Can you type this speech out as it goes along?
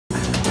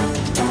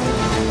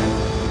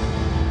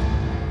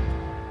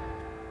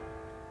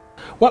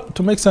Well,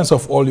 to make sense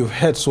of all you've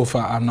heard so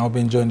far, I'm now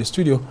being joined in the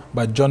studio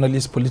by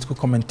journalist, political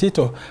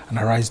commentator, and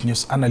Arise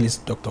News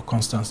analyst, Dr.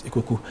 Constance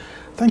Ikokwu.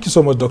 Thank you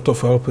so much, Doctor,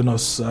 for helping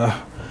us,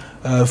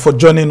 for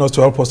joining us to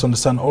help us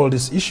understand all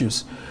these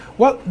issues.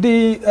 Well,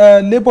 the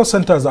Labour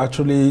Centre is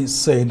actually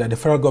saying that the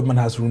federal government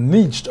has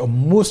reneged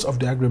on most of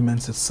the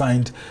agreements it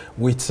signed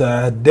with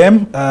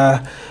them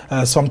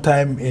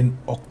sometime in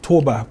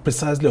October,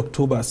 precisely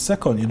October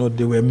 2nd. You know,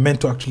 they were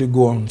meant to actually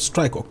go on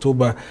strike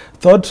October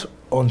 3rd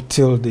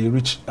until they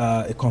reached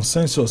a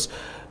consensus.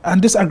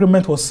 And this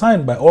agreement was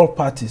signed by all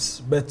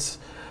parties, but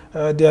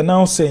they are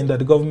now saying that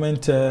the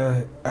government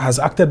has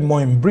acted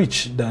more in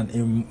breach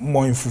than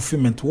more in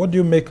fulfillment. What do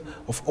you make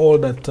of all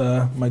that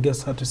my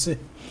guests had to say?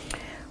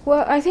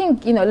 Well, I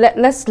think, you know,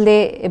 let's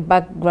lay a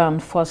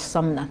background for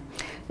Sumner.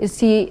 You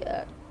see,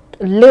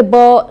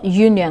 labor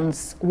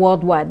unions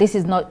worldwide, this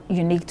is not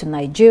unique to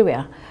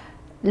Nigeria.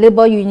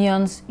 Labor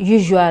unions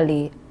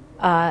usually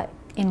are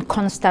in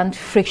constant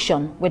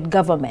friction with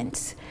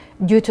governments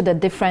due to the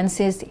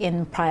differences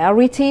in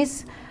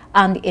priorities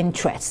and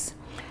interests.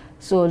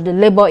 So the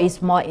labor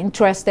is more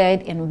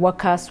interested in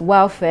workers'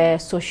 welfare,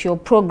 social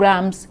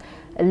programs,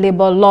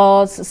 labor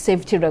laws,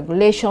 safety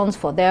regulations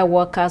for their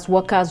workers,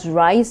 workers'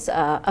 rights,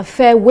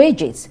 fair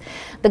wages.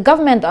 The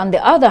government, on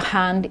the other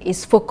hand,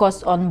 is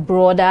focused on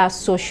broader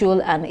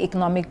social and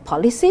economic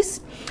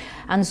policies.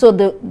 And so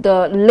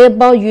the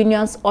labor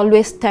unions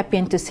always step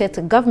in to say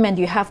to government,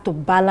 you have to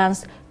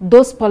balance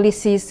those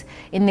policies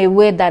in a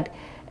way that,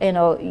 you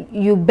know,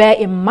 you bear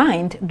in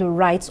mind the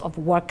rights of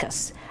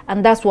workers.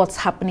 And that's what's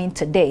happening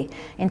today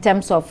in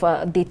terms of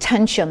the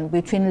tension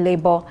between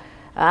labor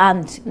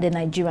and the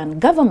Nigerian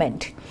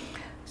government.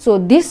 So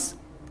this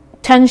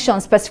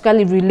tension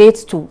specifically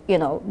relates to, you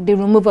know, the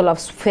removal of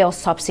fuel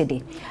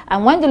subsidy.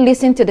 And when you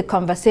listen to the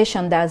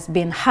conversation that's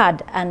been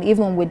had, and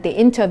even with the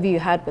interview you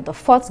had with the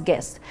fourth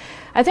guest,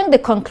 I think the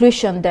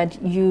conclusion that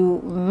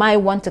you might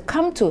want to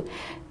come to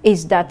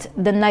is that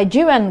the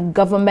Nigerian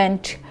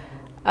government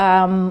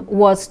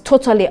was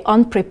totally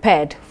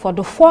unprepared for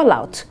the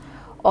fallout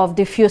of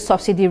the fuel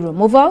subsidy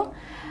removal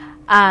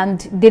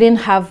and didn't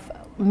have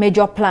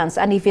major plans.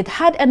 And if it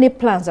had any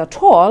plans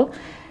at all,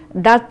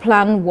 that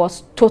plan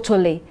was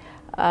totally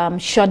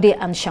shoddy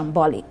and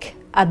shambolic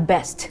at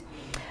best.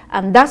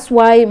 And that's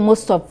why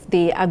most of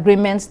the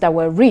agreements that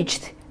were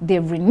reached, they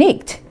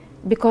reneged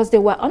because they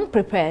were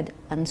unprepared.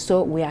 And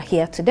so we are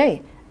here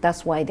today.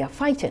 That's why they're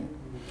fighting.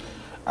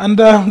 And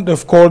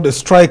they've called a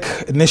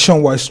strike, a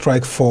nationwide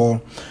strike for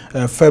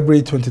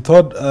February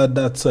 23rd.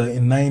 That's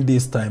in 9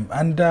 days' time.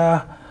 And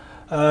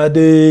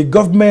the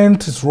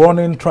government is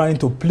running, trying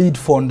to plead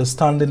for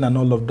understanding and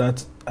all of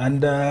that.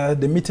 And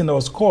the meeting that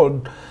was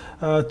called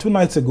 2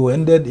 nights ago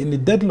ended in a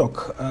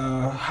deadlock.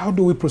 How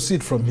do we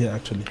proceed from here,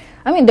 actually?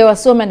 I mean, there were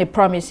so many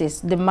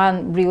promises. The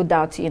man reeled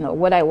out, you know,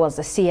 whether it was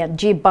the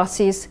CNG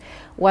buses,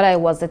 whether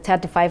it was the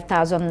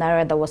 35,000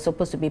 naira that was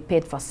supposed to be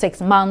paid for 6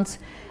 months.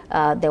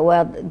 There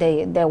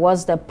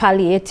was the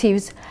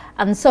palliatives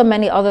and so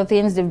many other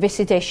things, the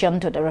visitation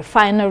to the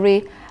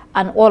refinery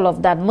and all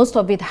of that. Most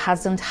of it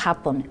hasn't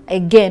happened.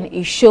 Again,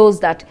 it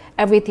shows that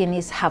everything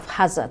is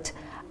haphazard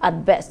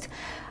at best.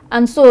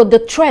 And so the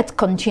threat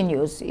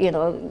continues. You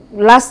know,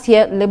 last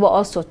year, Labour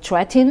also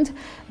threatened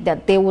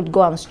that they would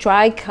go on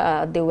strike.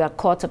 They were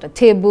caught at the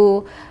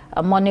table.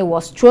 Money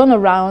was thrown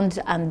around,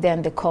 and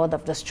then they called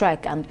off the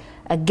strike. And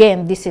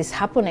again, this is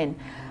happening.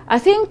 I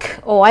think,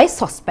 or I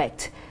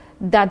suspect,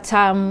 that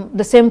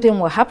the same thing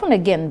will happen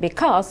again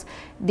because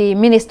the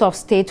Minister of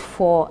State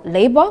for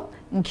Labour,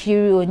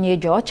 Nkiru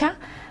Onyejocha,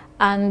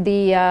 and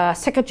the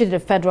Secretary of the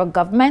Federal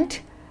Government,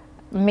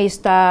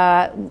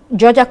 Mr.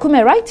 George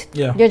Akume, right?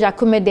 Yeah. George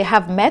Akume, they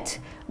have met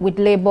with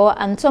Labour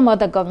and some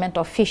other government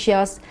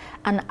officials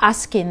and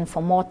asking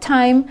for more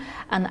time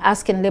and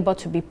asking Labour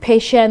to be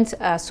patient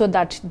so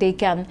that they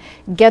can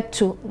get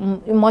to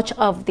much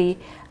of the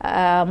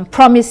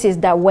promises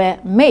that were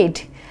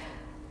made.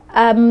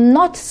 I'm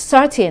not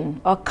certain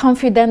or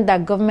confident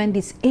that government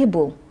is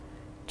able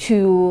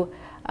to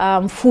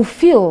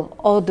fulfill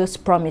all those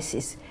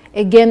promises.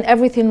 Again,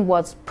 everything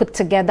was put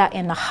together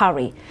in a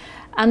hurry.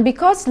 And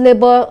because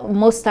Labour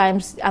most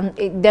times,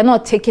 they're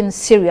not taken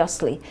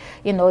seriously,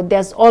 you know,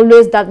 there's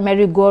always that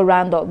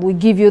merry-go-round of we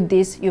give you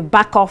this, you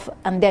back off,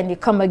 and then you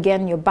come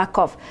again, you back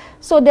off.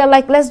 So they're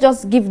like, let's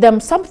just give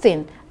them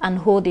something and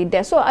hold it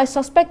there. So I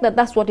suspect that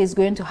that's what is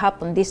going to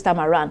happen this time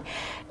around.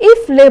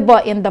 If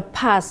Labour in the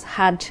past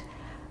had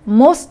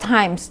most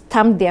times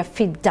stamped their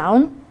feet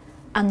down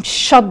and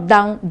shut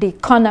down the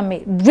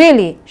economy,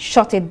 really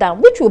shut it down,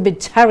 which will be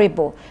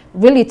terrible,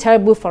 really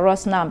terrible for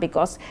us now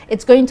because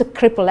it's going to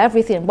cripple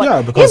everything. But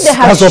yeah, because if they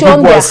had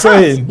shown their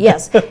hands,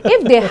 yes,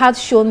 if they had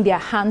shown their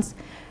hands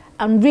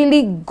and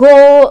really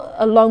go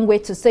a long way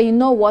to say, you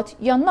know what,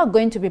 you're not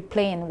going to be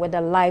playing with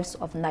the lives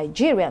of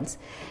Nigerians,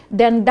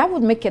 then that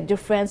would make a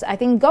difference. I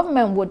think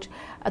government would,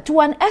 to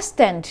an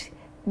extent,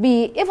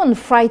 be even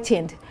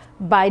frightened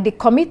by the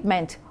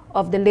commitment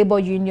of the labor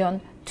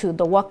union to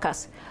the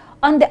workers.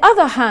 On the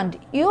other hand,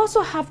 you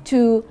also have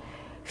to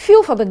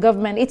feel for the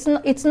government.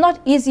 It's not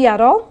easy at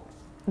all.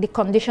 the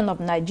condition of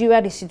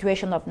Nigeria, the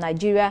situation of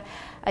Nigeria.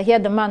 I hear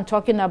the man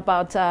talking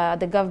about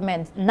the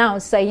government now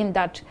saying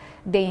that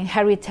they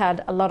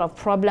inherited a lot of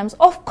problems.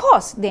 Of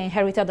course, they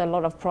inherited a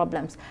lot of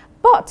problems,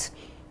 but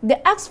they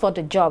asked for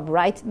the job,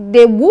 right?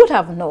 They would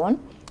have known,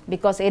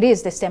 because it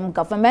is the same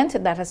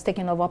government that has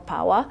taken over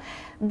power,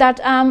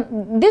 that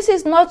this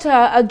is not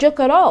a joke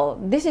at all.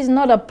 This is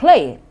not a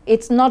play.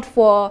 It's not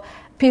for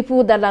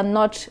people that are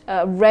not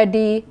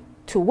ready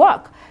to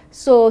work.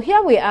 So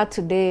here we are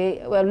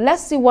today. Well,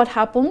 let's see what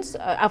happens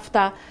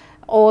after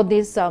all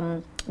these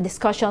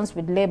discussions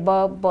with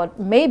Labour, but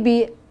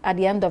maybe at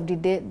the end of the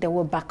day, they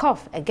will back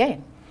off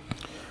again.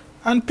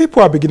 And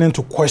people are beginning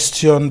to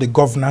question the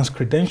governance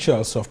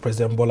credentials of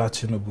President Bola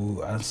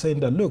Tinubu and saying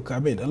that, look, I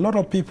mean, a lot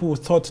of people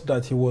thought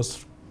that he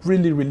was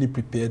really, really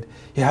prepared.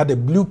 He had a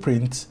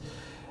blueprint.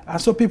 And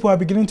so people are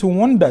beginning to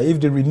wonder if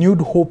the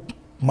Renewed Hope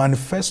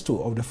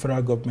manifesto of the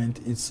federal government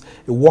is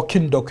a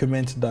working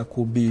document that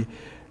could be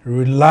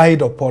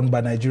relied upon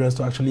by Nigerians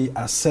to actually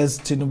assess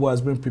Tinubu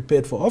as being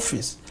prepared for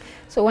office.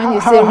 So when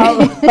you say,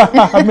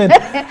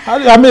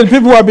 I mean,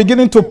 people are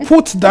beginning to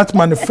put that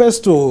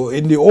manifesto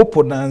in the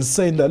open and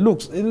saying that,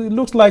 look, it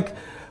looks like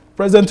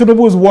President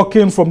Tinubu is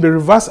working from the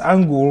reverse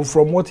angle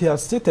from what he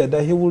has stated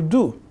that he will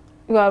do.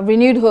 Well,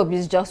 Renewed Hope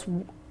is just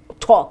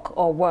talk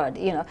or word,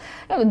 you know.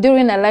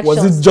 During elections.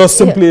 Was it just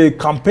simply a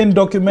campaign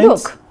document?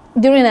 Look,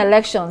 during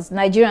elections,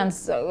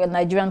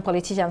 Nigerian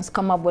politicians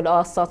come up with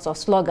all sorts of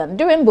slogans.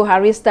 During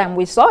Buhari's time,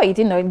 we saw it,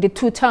 you know, in the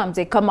 2 terms,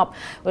 they come up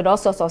with all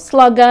sorts of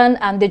slogans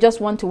and they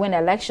just want to win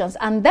elections.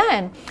 And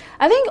then,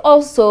 I think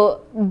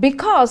also,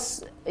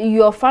 because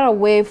you're far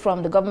away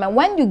from the government,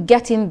 when you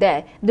get in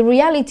there, the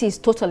reality is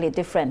totally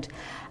different.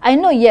 I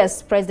know,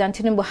 yes, President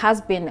Tinubu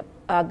has been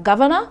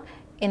governor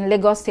in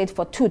Lagos State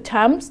for 2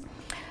 terms.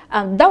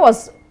 And that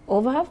was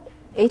over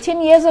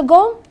 18 years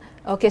ago.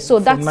 Okay, so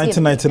that's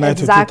 1999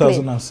 exactly.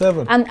 to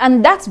 2007.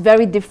 And that's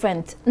very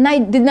different. The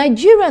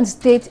Nigerian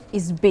state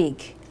is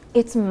big.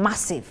 It's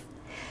massive.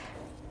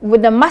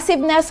 With the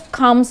massiveness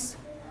comes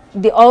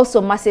the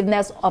also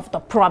massiveness of the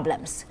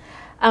problems.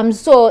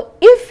 So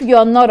if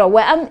you're not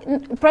aware,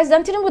 and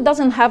President Tinubu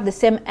doesn't have the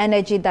same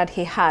energy that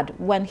he had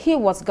when he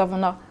was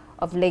governor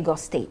of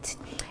Lagos State.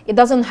 It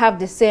doesn't have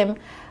the same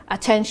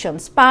attention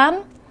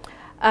span.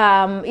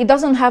 It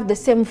doesn't have the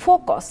same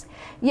focus.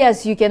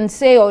 Yes, you can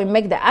say or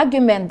make the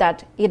argument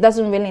that he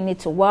doesn't really need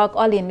to work.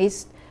 All he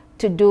needs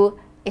to do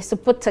is to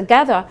put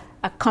together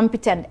a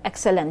competent,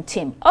 excellent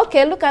team.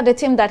 Okay, look at the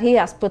team that he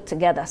has put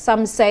together.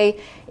 Some say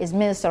he's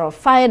Minister of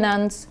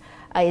Finance,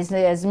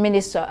 is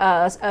Minister,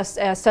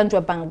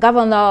 Central Bank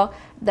Governor,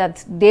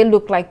 that they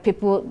look like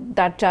people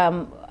that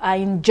are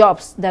in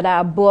jobs that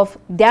are above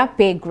their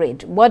pay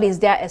grade. What is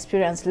their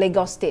experience?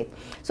 Lagos State.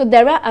 So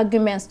there are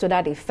arguments to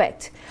that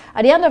effect.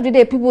 At the end of the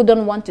day, people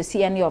don't want to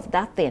see any of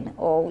that thing.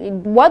 Or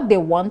what they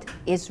want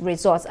is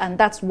results, and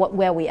that's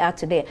where we are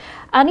today.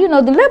 And you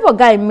know, the Labour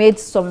guy made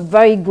some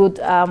very good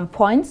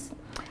points.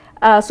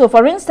 So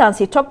for instance,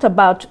 he talked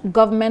about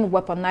government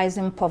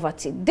weaponizing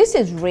poverty. This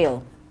is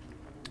real,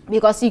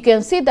 because you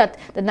can see that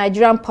the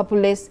Nigerian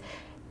populace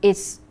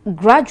is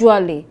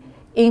gradually,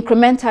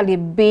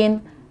 incrementally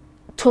being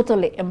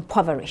totally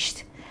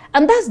impoverished.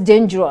 And that's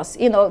dangerous.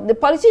 You know, the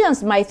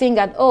politicians might think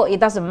that, oh,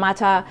 it doesn't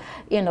matter,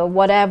 you know,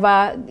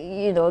 whatever,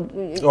 you know.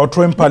 Or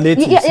throwing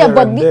palliatives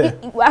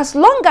but as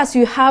long as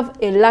you have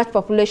a large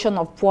population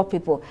of poor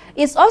people,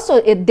 it's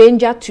also a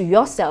danger to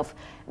yourself,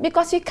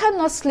 because you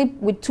cannot sleep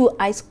with 2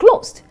 eyes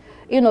closed.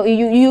 You know,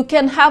 you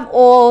can have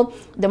all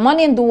the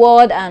money in the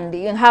world and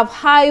you can have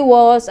high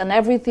wars and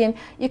everything.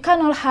 You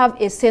cannot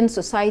have a sane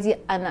society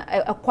and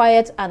a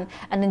quiet and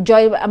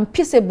enjoyable and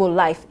peaceable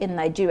life in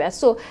Nigeria.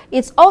 So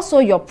it's also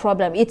your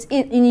problem. It's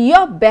in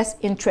your best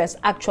interest,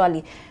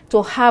 actually,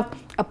 to have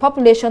a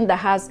population that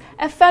has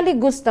a fairly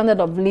good standard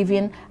of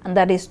living and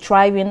that is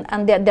thriving,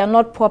 and they're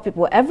not poor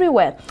people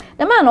everywhere.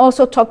 The man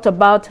also talked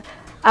about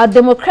our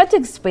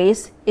democratic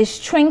space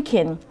is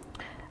shrinking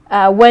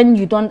when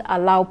you don't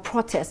allow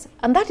protests.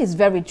 And that is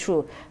very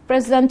true.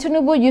 President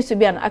Tinubu used to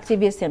be an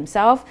activist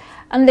himself,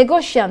 and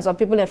Lagosians or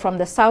people from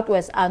the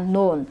southwest are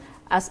known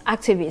as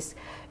activists.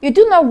 You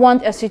do not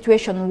want a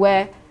situation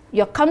where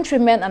your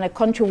countrymen and a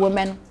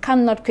countrywoman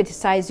cannot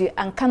criticize you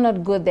and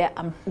cannot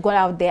go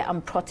out there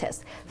and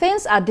protest.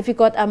 Things are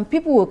difficult and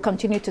people will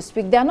continue to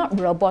speak. They are not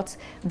robots,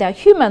 they are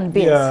human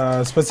beings.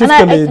 Yeah,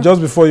 specifically,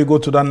 just before you go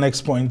to that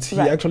next point, he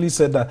actually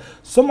said that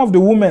some of the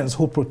women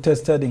who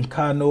protested in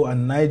Kano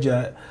and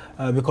Niger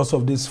because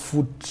of this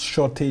food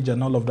shortage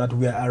and all of that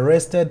were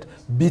arrested,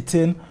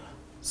 beaten,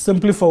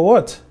 simply for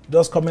what?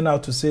 Just coming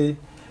out to say,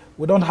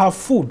 we don't have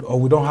food or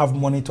we don't have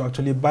money to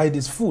actually buy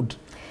this food.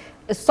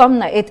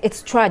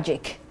 It's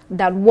tragic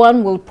that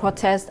one will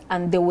protest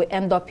and they will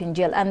end up in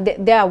jail. And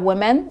there are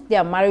women,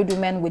 there are married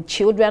women with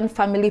children,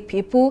 family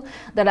people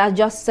that are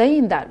just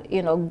saying that,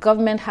 you know,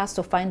 government has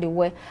to find a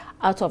way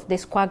out of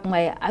this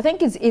quagmire. I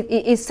think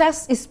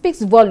it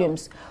speaks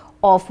volumes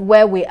of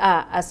where we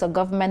are as a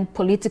government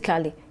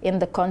politically in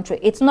the country.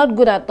 It's not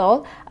good at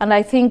all, and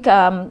I think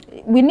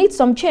we need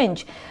some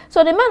change.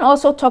 So the man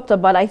also talked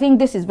about, I think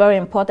this is very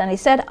important, he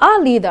said,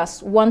 our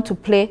leaders want to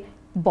play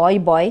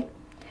boy.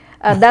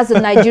 That's the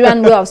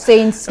Nigerian way of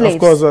saying slaves.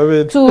 Of course, I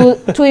mean.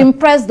 to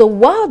impress the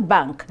World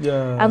Bank.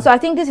 Yeah. And so I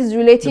think this is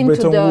relating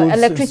to the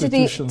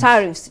electricity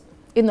tariffs.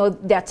 You know,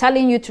 they're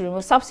telling you to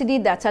remove subsidy,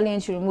 they're telling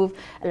you to remove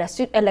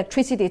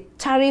electricity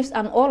tariffs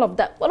and all of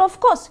that. Well,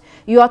 of course,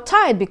 you are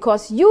tired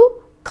because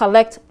you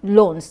collect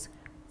loans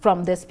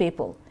from these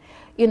people.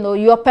 You know,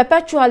 you're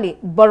perpetually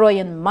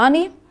borrowing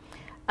money.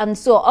 And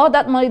so all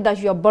that money that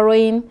you're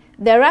borrowing,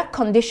 there are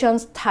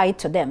conditions tied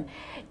to them.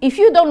 If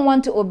you don't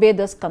want to obey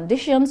those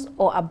conditions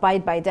or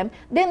abide by them,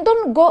 then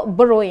don't go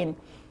borrowing.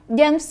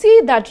 Then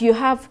see that you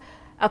have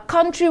a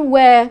country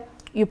where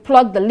you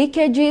plug the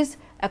leakages,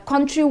 a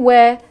country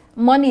where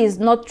money is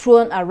not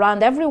thrown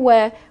around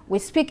everywhere. We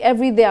speak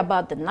every day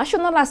about the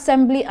National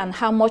Assembly and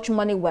how much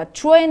money we're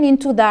throwing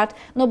into that.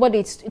 Nobody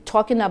is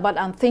talking about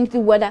and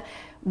thinking whether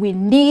we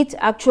need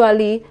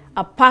actually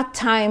a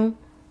part-time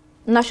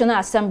National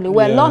Assembly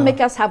where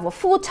lawmakers have a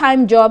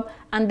full-time job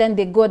and then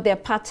they go there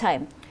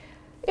part-time.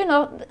 You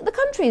know, the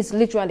country is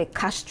literally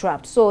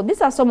cash-strapped. So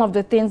these are some of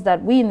the things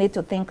that we need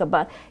to think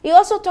about. He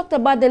also talked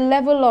about the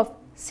level of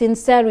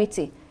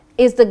sincerity.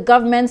 Is the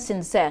government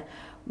sincere?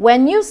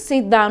 When you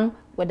sit down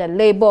with the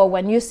labor,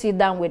 when you sit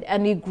down with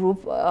any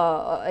group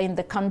in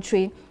the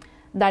country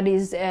that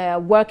is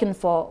working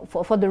for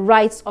the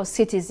rights of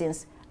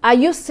citizens, are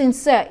you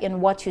sincere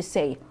in what you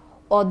say?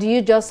 Or do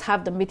you just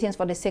have the meetings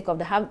for the sake of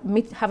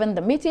having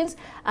the meetings,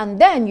 and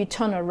then you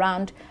turn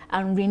around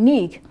and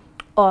renege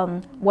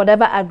on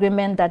whatever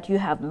agreement that you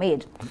have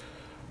made?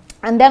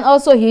 And then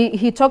also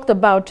he talked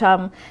about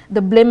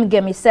the blame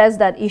game. He says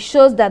that it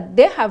shows that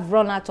they have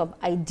run out of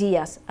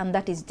ideas, and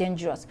that is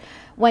dangerous.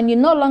 When you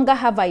no longer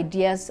have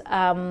ideas,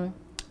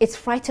 it's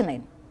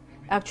frightening,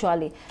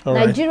 actually.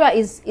 Nigeria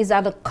is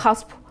at the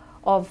cusp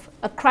of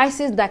a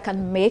crisis that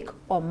can make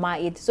or mar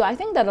it. So I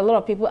think that a lot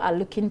of people are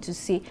looking to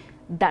see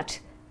that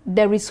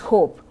there is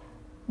hope,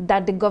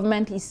 that the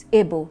government is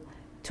able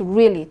to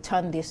really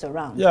turn this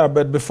around. Yeah,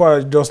 but before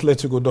I just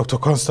let you go, Dr.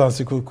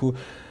 Constance Ikokwu,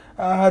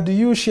 do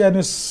you share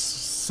any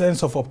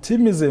sense of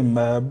optimism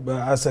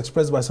as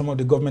expressed by some of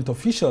the government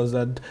officials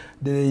that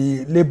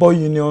the labor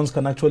unions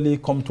can actually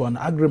come to an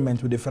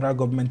agreement with the federal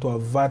government to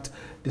avert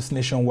this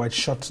nationwide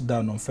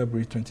shutdown on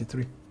February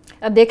 23?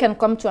 They can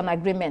come to an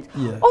agreement.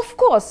 Yeah. Of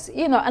course,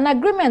 you know, an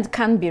agreement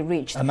can be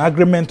reached. An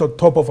agreement on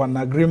top of an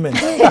agreement.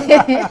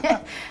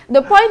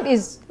 The point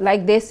is,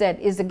 like they said,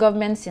 is the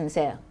government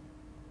sincere?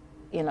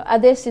 You know, are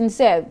they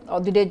sincere, or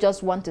do they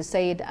just want to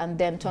say it and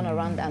then turn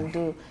around and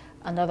do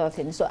another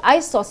thing? So I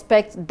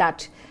suspect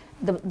that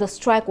the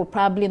strike will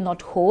probably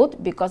not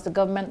hold because the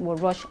government will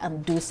rush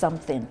and do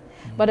something.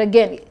 But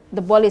again,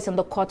 the ball is in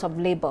the court of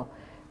labor.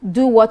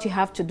 Do what you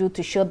have to do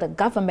to show the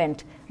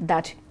government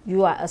that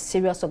you are a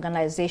serious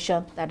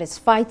organization that is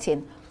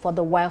fighting for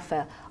the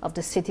welfare of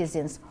the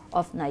citizens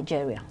of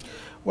Nigeria.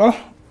 Well,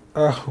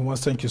 we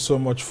must thank you so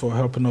much for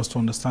helping us to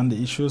understand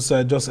the issues.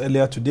 Just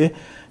earlier today,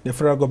 the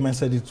federal government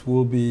said it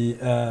will be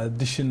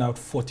dishing out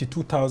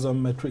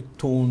 42,000 metric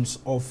tons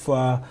of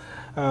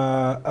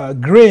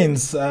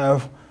grains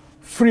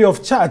free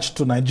of charge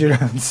to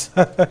Nigerians.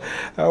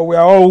 We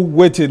are all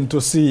waiting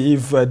to see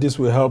if this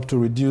will help to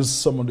reduce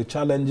some of the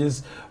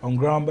challenges on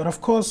ground. But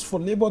of course, for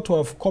Labour to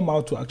have come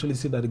out to actually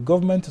see that the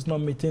government is not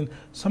meeting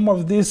some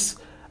of these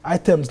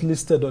items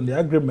listed on the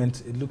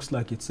agreement, it looks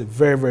like it's a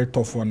very, very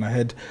tough one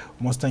ahead.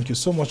 We must thank you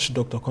so much,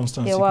 Dr.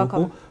 Constance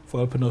Ikokwu, for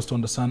helping us to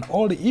understand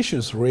all the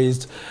issues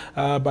raised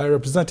by a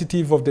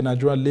representative of the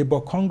Nigerian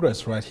Labour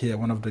Congress right here,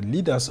 one of the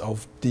leaders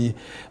of the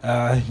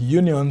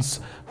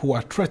unions who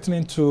are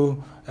threatening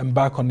to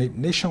embark on a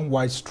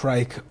nationwide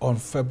strike on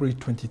February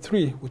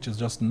 23, which is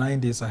just 9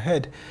 days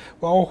ahead.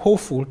 We're all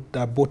hopeful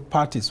that both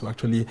parties will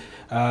actually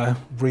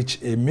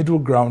reach a middle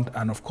ground,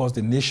 and of course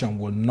the nation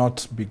will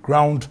not be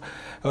grounded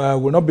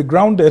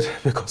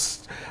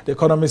because the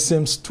economy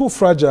seems too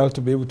fragile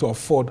to be able to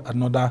afford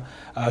another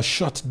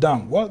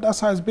shutdown. Well, that's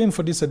how it's been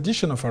for this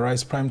edition of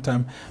Arise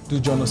Primetime. Do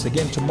join us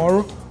again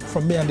tomorrow.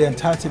 From me and the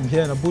entire team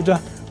here in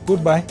Abuja,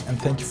 goodbye and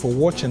thank you for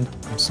watching.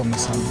 I'm Summer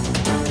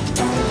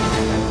Sam.